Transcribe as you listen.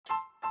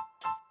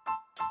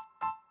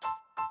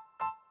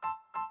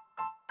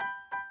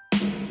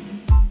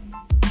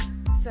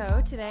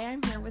So today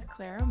I'm here with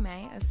Clara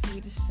Mae, a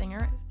Swedish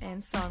singer and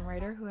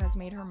songwriter who has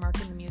made her mark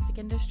in the music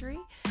industry.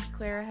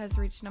 Clara has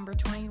reached number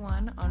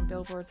 21 on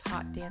Billboard's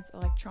Hot Dance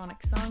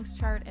Electronic Songs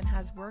chart and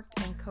has worked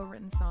and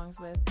co-written songs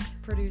with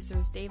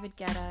producers David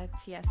Guetta,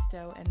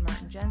 Tiesto, and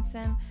Martin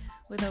Jensen.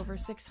 With over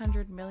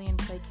 600 million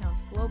play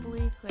counts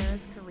globally,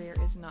 Clara's career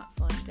is not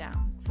slowing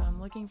down. So I'm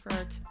looking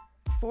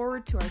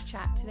forward to our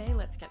chat today.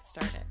 Let's get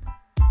started.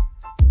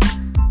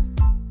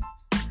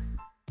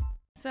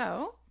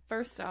 So,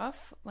 first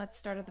off, let's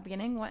start at the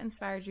beginning. What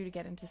inspired you to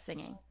get into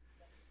singing?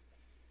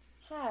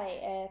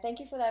 Hi, thank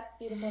you for that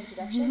beautiful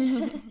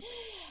introduction.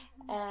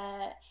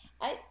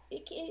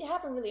 It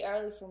happened really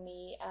early for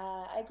me.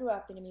 I grew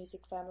up in a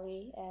music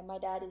family. My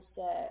dad is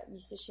a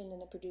musician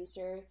and a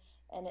producer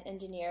and an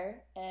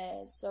engineer.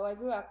 So I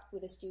grew up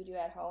with a studio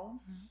at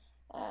home.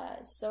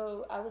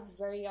 So I was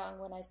very young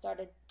when I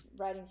started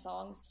writing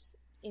songs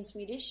in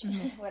Swedish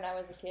when I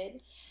was a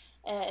kid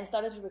and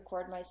started to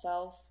record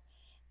myself.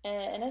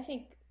 And I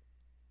think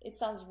it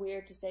sounds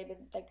weird to say, but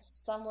like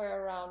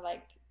somewhere around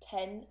like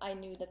 10, I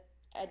knew that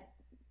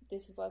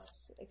this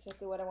was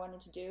exactly what I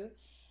wanted to do.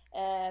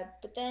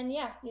 But then,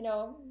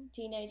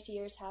 teenage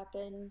years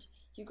happened.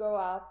 You grow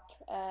up.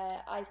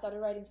 I started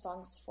writing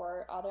songs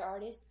for other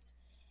artists.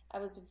 I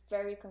was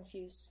very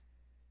confused,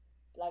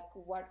 like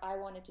what I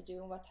wanted to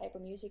do and what type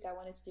of music I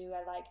wanted to do.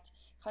 I liked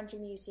country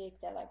music.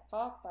 I liked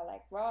pop. I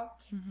liked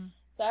rock.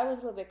 So I was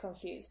a little bit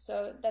confused.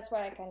 So that's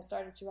why I kind of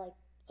started to write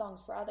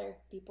songs for other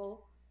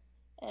people,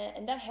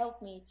 and that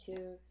helped me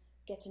to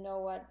get to know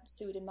what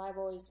suited my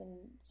voice and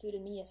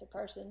suited me as a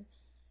person.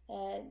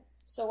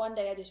 So one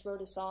day I just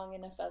wrote a song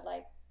and I felt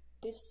like,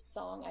 this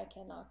song I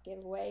cannot give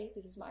away,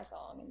 this is my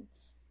song, and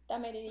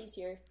that made it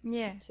easier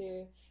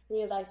to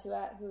realize who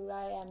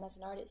I am as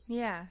an artist.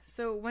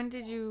 So when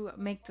did you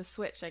make the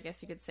switch, I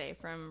guess you could say,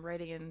 from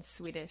writing in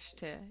Swedish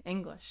to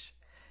English?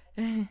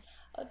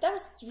 That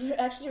was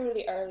actually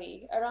really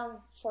early, around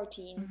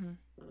 14.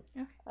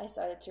 Okay. I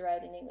started to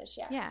write in English,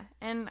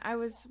 And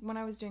when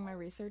I was doing my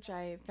research,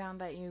 I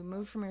found that you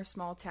moved from your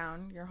small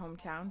town, your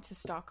hometown, to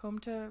Stockholm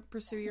to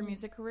pursue your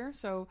music career.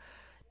 So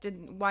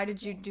why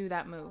did you do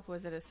that move?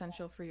 Was it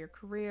essential for your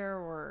career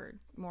or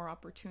more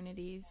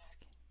opportunities?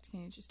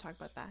 Can you just talk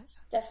about that?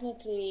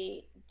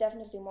 Definitely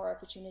more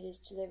opportunities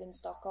to live in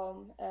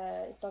Stockholm.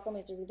 Stockholm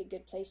is a really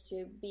good place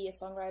to be a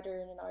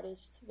songwriter and an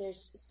artist.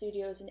 There's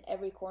studios in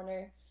every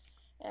corner.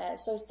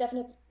 So it's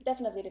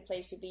definitely the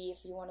place to be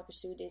if you want to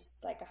pursue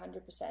this like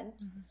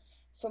 100%.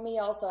 For me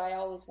also, I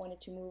always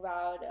wanted to move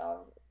out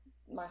of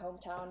my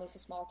hometown. It's a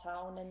small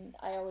town and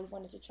I always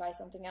wanted to try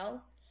something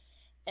else.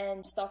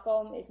 And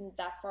Stockholm isn't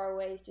that far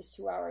away. It's just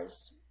 2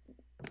 hours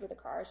with a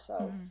car.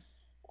 So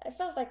I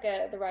felt like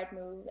the right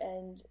move.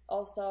 And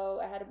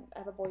also I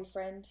have a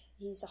boyfriend.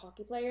 He's a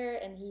hockey player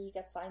and he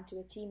got signed to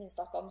a team in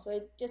Stockholm. So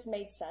it just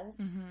made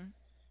sense.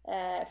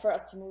 For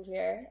us to move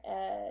here.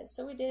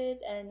 So we did,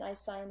 and I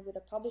signed with a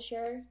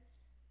publisher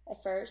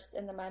at first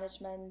and the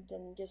management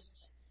and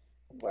just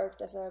worked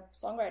as a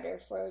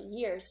songwriter for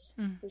years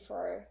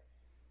before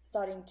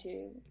starting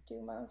to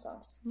do my own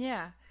songs.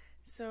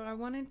 So I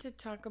wanted to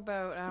talk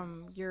about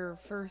your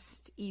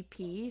first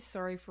EP,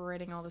 Sorry for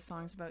Writing All the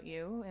Songs About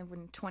You,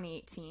 in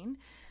 2018.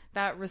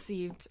 That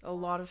received a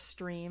lot of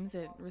streams.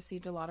 It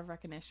received a lot of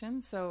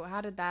recognition. So how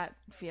did that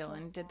feel?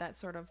 And did that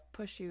sort of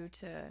push you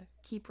to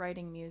keep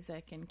writing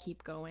music and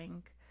keep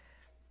going?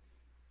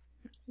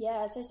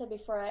 Yeah, as I said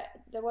before,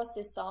 there was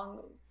this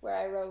song where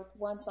I wrote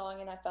one song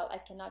and I felt I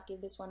cannot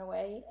give this one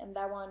away. And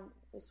that one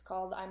was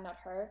called I'm Not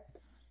Her,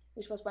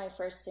 which was my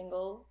first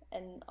single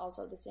and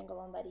also the single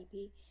on that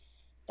EP.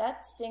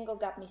 That single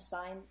got me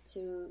signed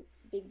to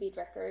Big Beat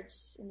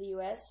Records in the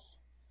US.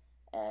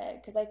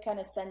 Because I kind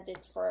of sent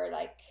it for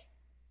like,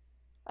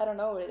 I don't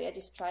know really, I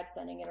just tried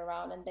sending it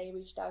around and they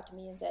reached out to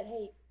me and said,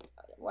 hey,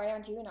 why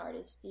aren't you an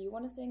artist? Do you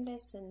want to sing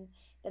this? And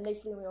then they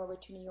flew me over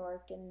to New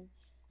York and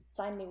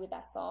signed me with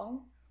that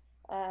song.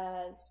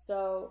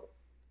 So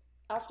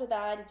after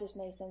that, it just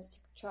made sense to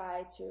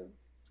try to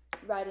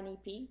write an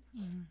EP.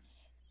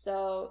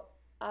 So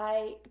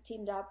I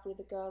teamed up with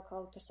a girl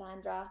called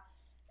Cassandra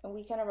and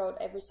we kind of wrote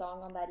every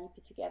song on that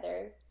EP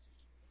together.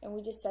 And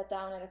we just sat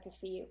down at a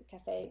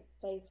cafe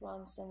place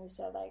once and we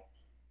said like,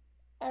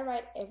 I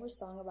write every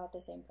song about the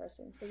same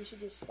person. So we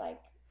should just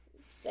like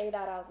say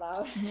that out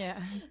loud.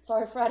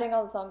 Sorry for writing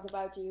all the songs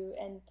about you.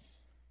 And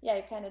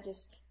it kind of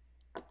just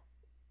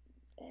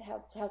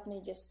helped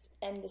me just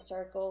end the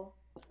circle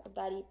of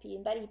that EP.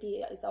 And that EP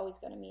is always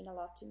going to mean a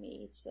lot to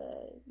me. It's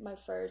my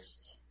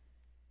first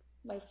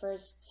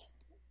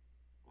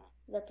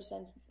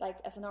like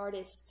as an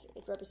artist,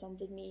 it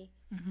represented me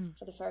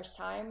for the first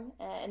time.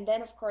 And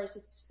then of course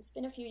it's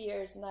been a few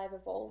years and I've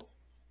evolved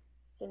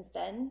since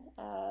then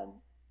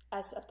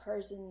as a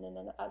person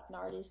and as an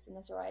artist and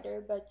as a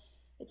writer, but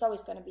it's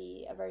always going to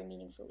be a very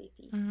meaningful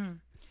EP.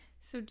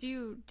 So do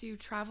you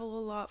travel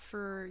a lot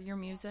for your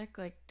music,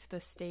 like to the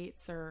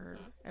States or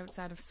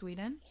outside of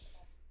Sweden?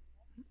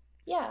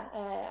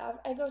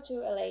 I go to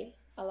LA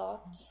a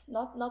lot,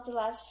 not the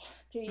last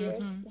 2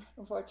 years,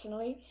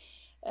 unfortunately.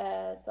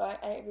 So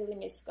I really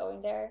miss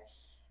going there.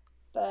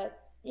 But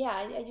yeah,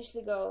 I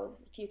usually go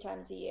a few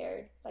times a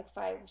year, like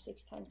 5 or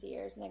 6 times a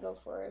year, and I go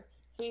for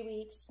 3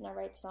 weeks and I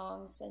write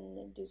songs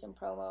and do some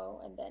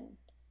promo, and then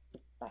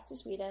back to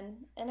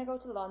Sweden, and I go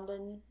to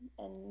London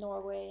and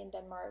Norway and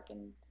Denmark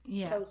and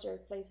closer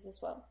places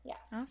as well. Yeah.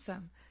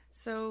 Awesome.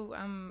 So,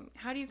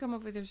 how do you come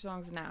up with your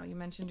songs now? You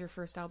mentioned your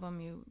first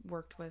album. You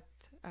worked with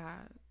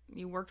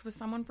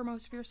someone for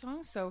most of your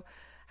songs. So,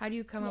 how do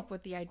you come up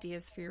with the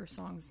ideas for your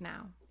songs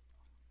now?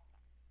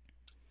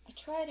 I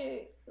try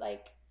to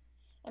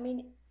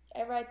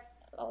I write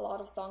a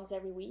lot of songs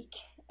every week,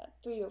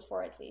 3 or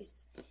 4 at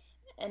least,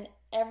 and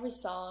every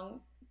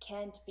song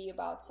can't be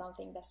about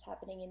something that's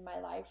happening in my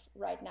life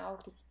right now,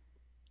 because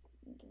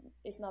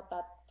it's not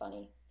that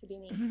funny to be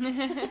me.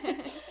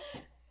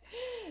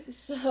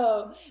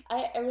 So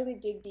I really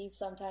dig deep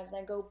sometimes,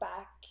 and I go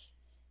back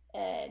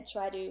and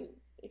try to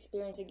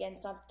experience again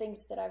some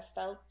things that I've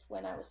felt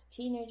when I was a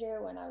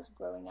teenager, when I was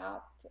growing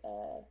up.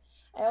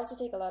 I also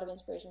take a lot of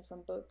inspiration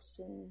from books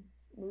and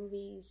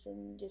movies,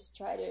 and just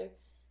try to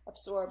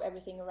absorb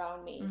everything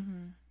around me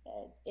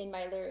in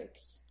my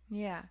lyrics.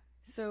 Yeah.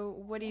 So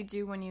what do you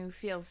do when you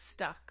feel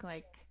stuck?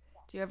 Like,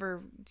 do you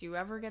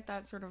ever get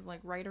that sort of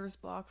like writer's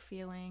block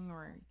feeling,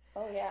 or?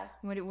 Oh yeah.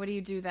 What do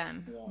you do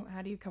then? Yeah.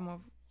 How do you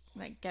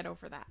get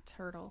over that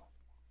hurdle?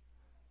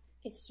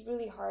 It's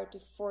really hard to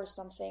force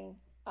something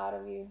out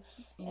of you.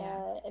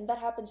 Yeah. And that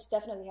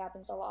definitely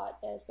happens a lot,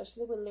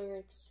 especially with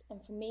lyrics.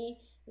 And for me,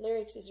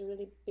 lyrics is a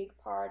really big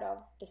part of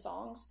the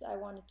songs. I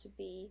want it to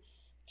be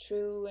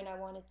true, and I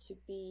want it to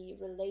be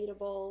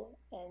relatable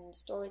and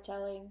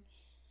storytelling.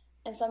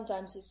 And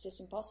sometimes it's just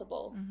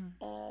impossible.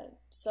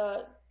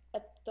 So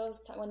at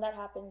those times, when that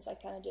happens, I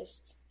kind of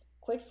just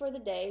quit for the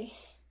day,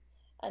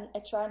 and I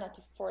try not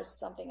to force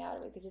something out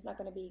of it, because it's not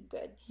going to be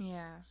good.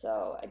 Yeah.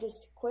 So I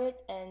just quit,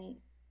 and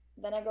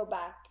then I go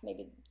back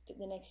maybe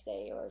the next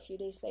day or a few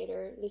days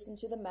later, listen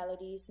to the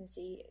melodies and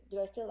see,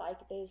 do I still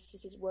like this?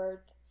 Is this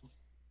worth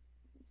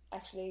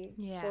actually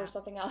force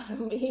something out of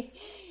me?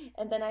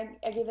 And then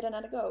I give it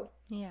another go.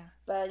 Yeah.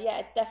 But yeah,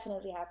 it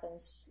definitely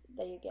happens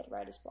that you get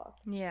writer's block.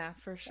 Yeah,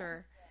 for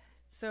sure.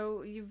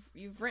 So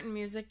you've written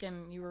music,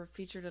 and you were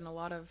featured in a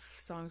lot of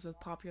songs with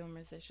popular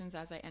musicians,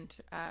 as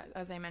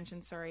I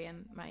mentioned,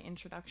 in my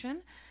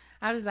introduction.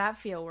 How does that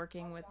feel,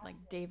 working with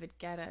like David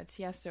Guetta,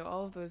 Tiesto,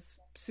 all of those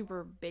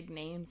super big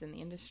names in the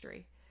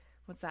industry?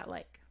 What's that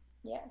like?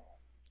 Yeah,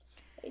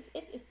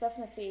 it's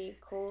definitely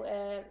cool.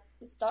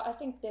 I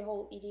think the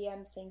whole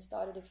EDM thing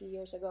started a few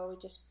years ago.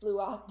 It just blew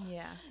up.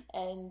 Yeah.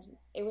 And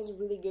it was a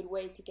really good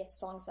way to get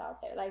songs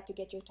out there, like to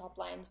get your top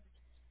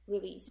lines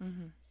released.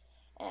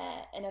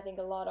 And I think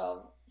I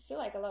feel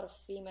like a lot of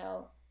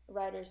female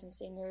writers and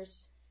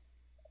singers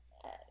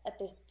at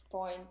this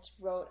point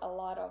wrote a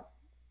lot of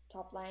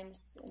top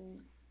lines,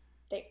 and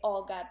they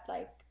all got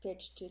like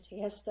pitched to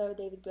Tiesto,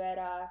 David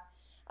Guetta.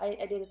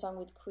 I did a song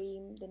with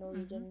Cream, the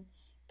Norwegian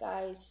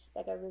guys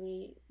that got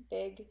really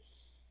big.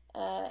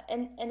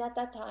 And at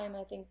that time,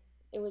 I think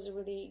it was a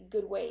really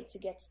good way to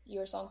get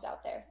your songs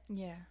out there.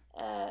 Yeah.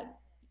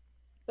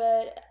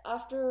 But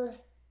after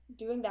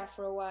doing that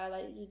for a while,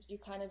 you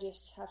kind of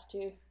just have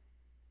to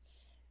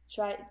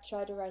try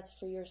to write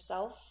for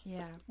yourself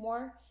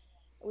more,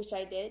 which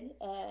I did.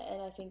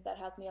 And I think that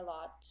helped me a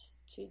lot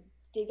to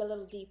dig a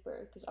little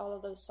deeper, because all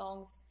of those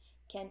songs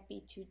can't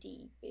be too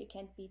deep. It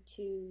can't be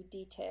too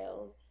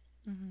detailed.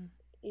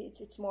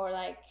 It's more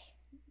like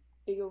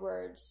bigger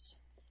words,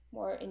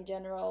 more in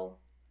general.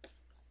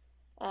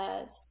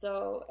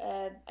 So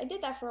I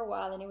did that for a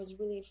while, and it was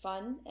really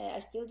fun. I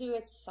still do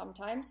it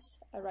sometimes.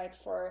 I write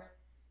for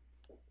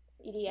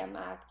EDM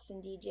acts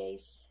and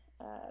DJs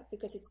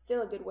because it's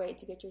still a good way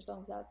to get your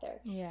songs out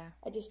there. Yeah.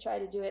 I just try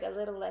to do it a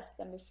little less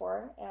than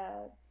before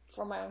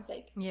for my own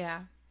sake.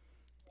 Yeah.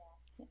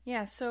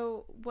 Yeah.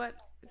 So what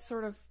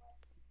sort of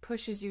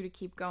pushes you to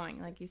keep going?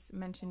 Like you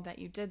mentioned that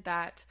you did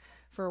that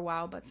for a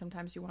while, but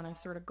sometimes you want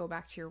to sort of go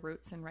back to your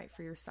roots and write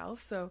for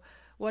yourself. So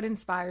what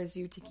inspires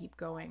you to keep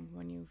going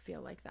when you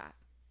feel like that?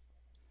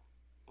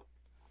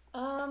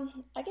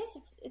 I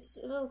guess it's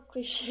a little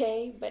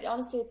cliche, but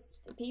honestly, it's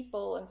the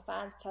people and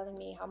fans telling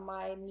me how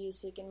my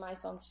music and my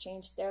songs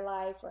changed their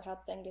life or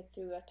helped them get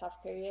through a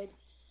tough period.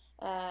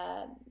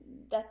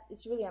 That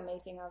it's really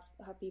amazing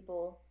how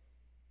people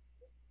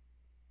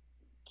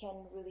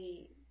can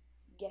really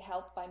get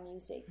help by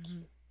music,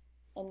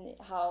 and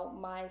how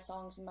my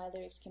songs and my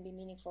lyrics can be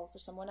meaningful for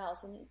someone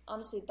else. And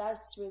honestly,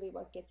 that's really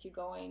what gets you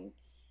going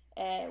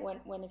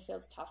when it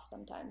feels tough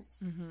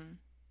sometimes.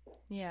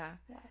 Yeah.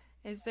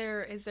 Is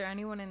there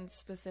anyone in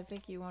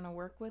specific you want to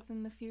work with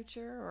in the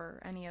future,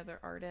 or any other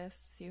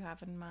artists you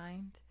have in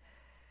mind?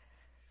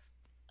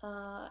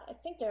 I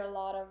think there are a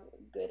lot of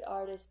good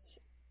artists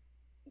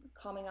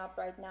coming up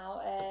right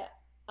now.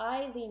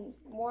 I lean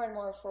more and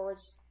more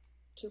forwards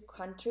to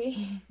country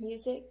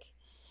music.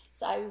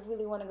 So I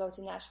really want to go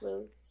to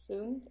Nashville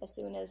soon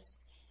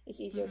as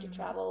it's easier to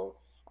travel.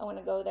 I want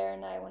to go there,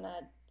 and I want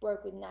to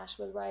work with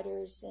Nashville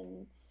writers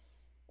and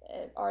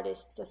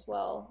artists as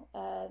well.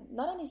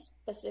 Not any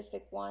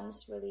specific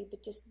ones really,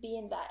 but just be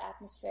in that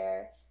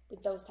atmosphere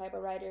with those type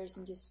of writers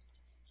and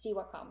just see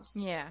what comes.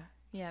 Yeah.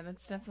 Yeah,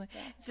 it's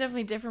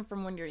definitely different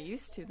from when you're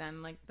used to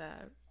then, like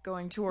the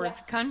going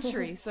towards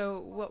country. So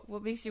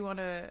what makes you want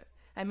to,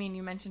 I mean,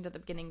 you mentioned at the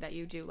beginning that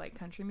you do like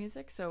country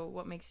music, so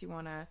what makes you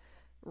want to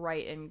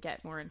write and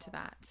get more into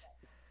that?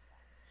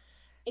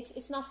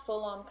 It's not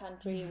full on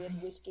country with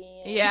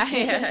whiskey and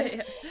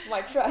yeah.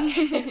 my truck.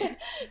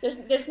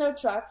 there's no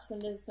trucks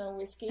and there's no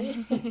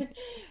whiskey.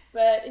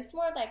 But it's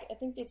more like, I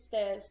think it's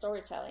the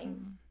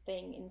storytelling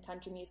thing in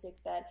country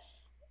music that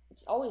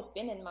it's always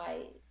been in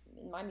my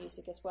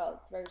music as well.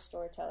 It's very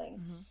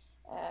storytelling.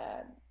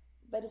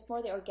 But it's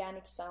more the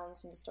organic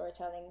sounds and the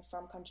storytelling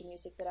from country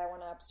music that I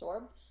want to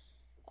absorb.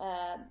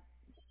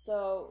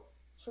 So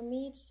for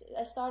me,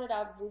 I started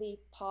out really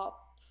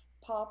pop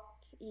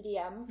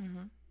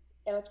EDM,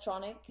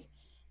 electronic,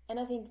 and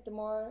I think the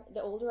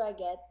older I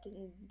get,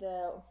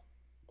 the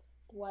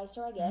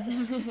wiser I get,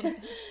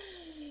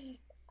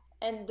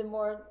 and the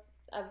more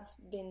I've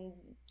been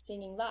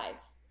singing live,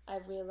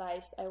 I've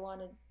realized I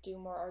want to do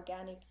more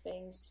organic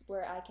things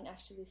where I can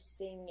actually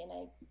sing and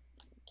I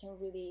can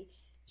really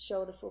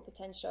show the full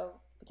potential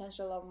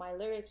of my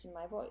lyrics and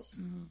my voice.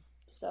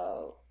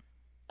 So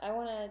I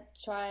want to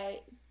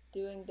try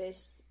doing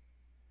this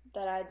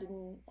that I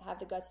didn't have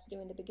the guts to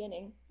do in the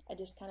beginning. I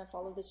just kind of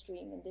followed the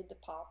stream and did the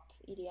pop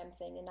EDM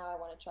thing, and now I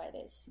want to try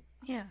this.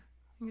 Yeah,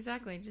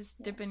 exactly.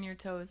 Just dipping your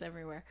toes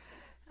everywhere.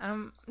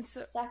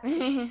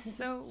 Exactly.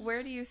 So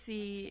where do you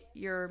see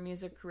your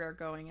music career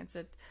going? It's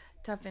a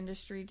tough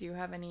industry. Do you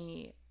have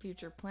any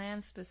future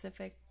plans,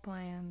 specific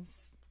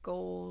plans,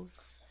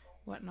 goals,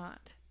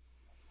 whatnot?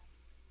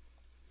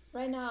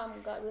 Right now,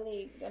 I'm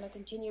really gonna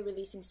continue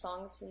releasing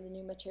songs and the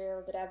new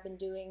material that I've been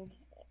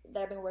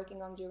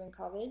working on during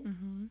COVID.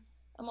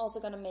 I'm also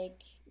gonna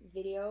make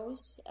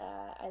videos.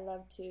 I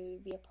love to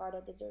be a part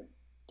of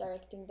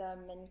directing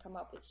them and come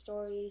up with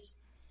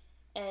stories,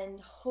 and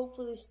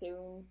hopefully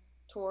soon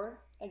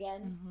tour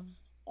again.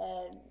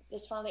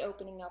 It's finally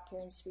opening up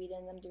here in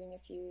Sweden. I'm doing a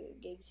few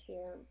gigs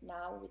here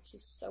now, which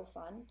is so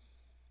fun.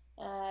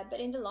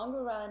 But in the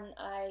longer run,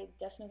 I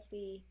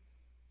definitely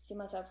see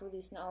myself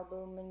release an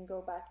album and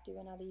go back to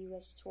another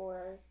US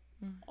tour.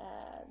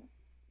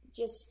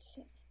 Just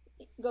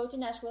go to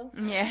Nashville.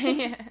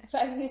 Yeah.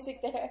 Play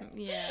music there.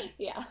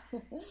 Yeah.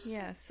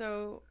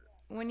 So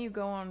when you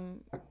go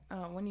on,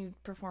 when you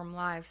perform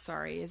live,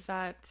 is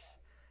that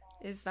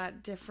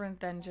different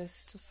than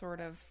just sort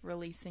of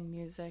releasing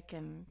music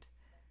and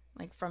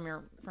like from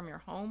your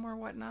home or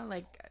whatnot?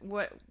 Like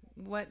what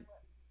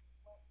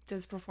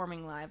does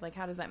performing live, like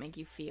how does that make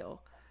you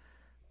feel?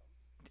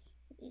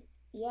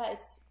 Yeah,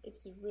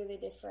 it's really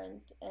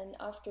different. And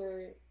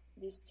after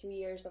these 2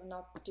 years of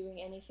not doing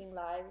anything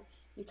live,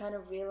 you kind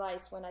of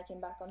realize when I came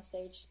back on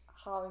stage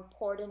how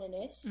important it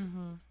is.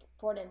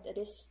 Important it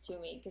is to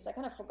me, because I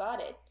kind of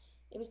forgot it.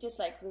 It was just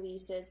like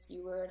releases.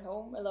 You were at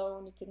home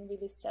alone. You couldn't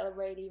really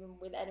celebrate even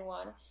with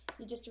anyone.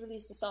 You just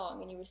released a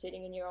song and you were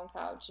sitting in your own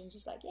couch and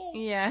just like, yay.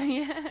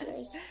 Yay.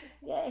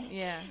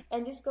 Yeah.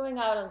 And just going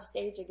out on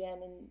stage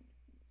again and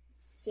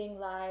sing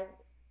live,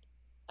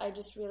 I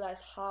just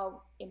realized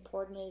how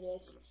important it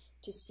is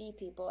to see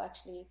people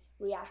actually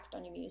react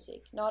on your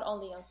music, not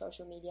only on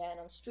social media and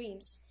on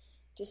streams.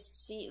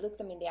 Just look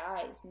them in the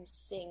eyes and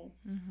sing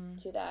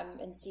to them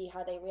and see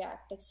how they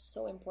react. That's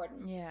so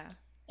important. Yeah.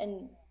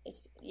 And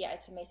it's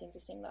amazing to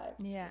sing live.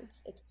 Yeah.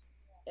 It's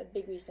a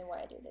big reason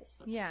why I do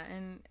this. Yeah.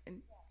 And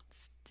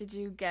did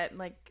you get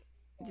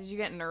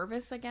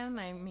nervous again?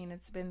 I mean,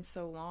 it's been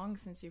so long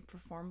since you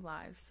performed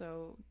live.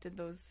 So did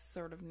those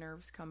sort of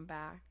nerves come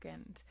back,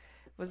 and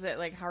was it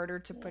like harder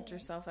to put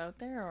yourself out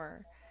there,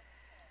 or?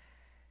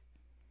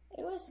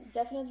 It was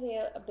definitely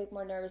a bit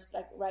more nervous,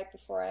 like right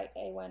before I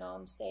went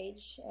on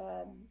stage.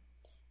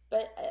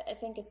 But I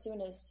think as soon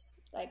as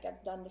like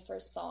I've done the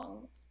first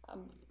song,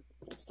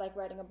 it's like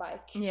riding a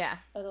bike. Yeah.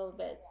 A little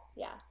bit.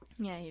 Yeah.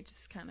 Yeah, you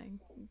just kind of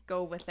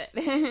go with it.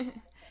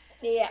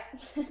 Yeah.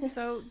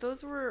 So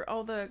those were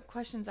all the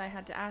questions I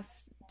had to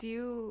ask. Do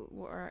you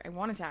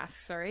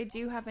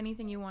have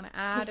anything you want to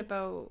add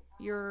about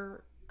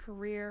your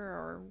career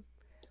or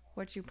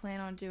what you plan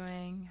on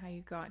doing, how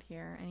you got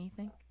here,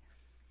 anything?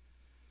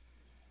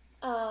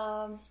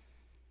 I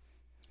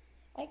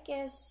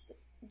guess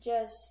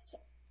just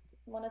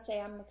want to say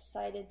I'm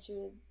excited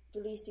to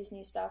release this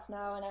new stuff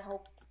now, and I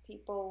hope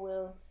people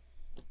will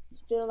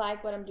still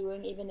like what I'm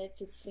doing, even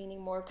if it's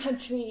leaning more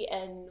country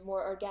and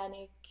more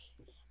organic.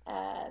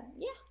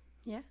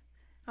 Yeah.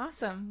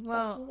 Awesome.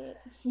 Well,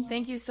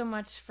 thank you so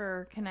much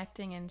for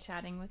connecting and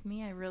chatting with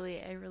me. I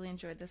really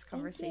enjoyed this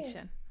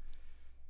conversation.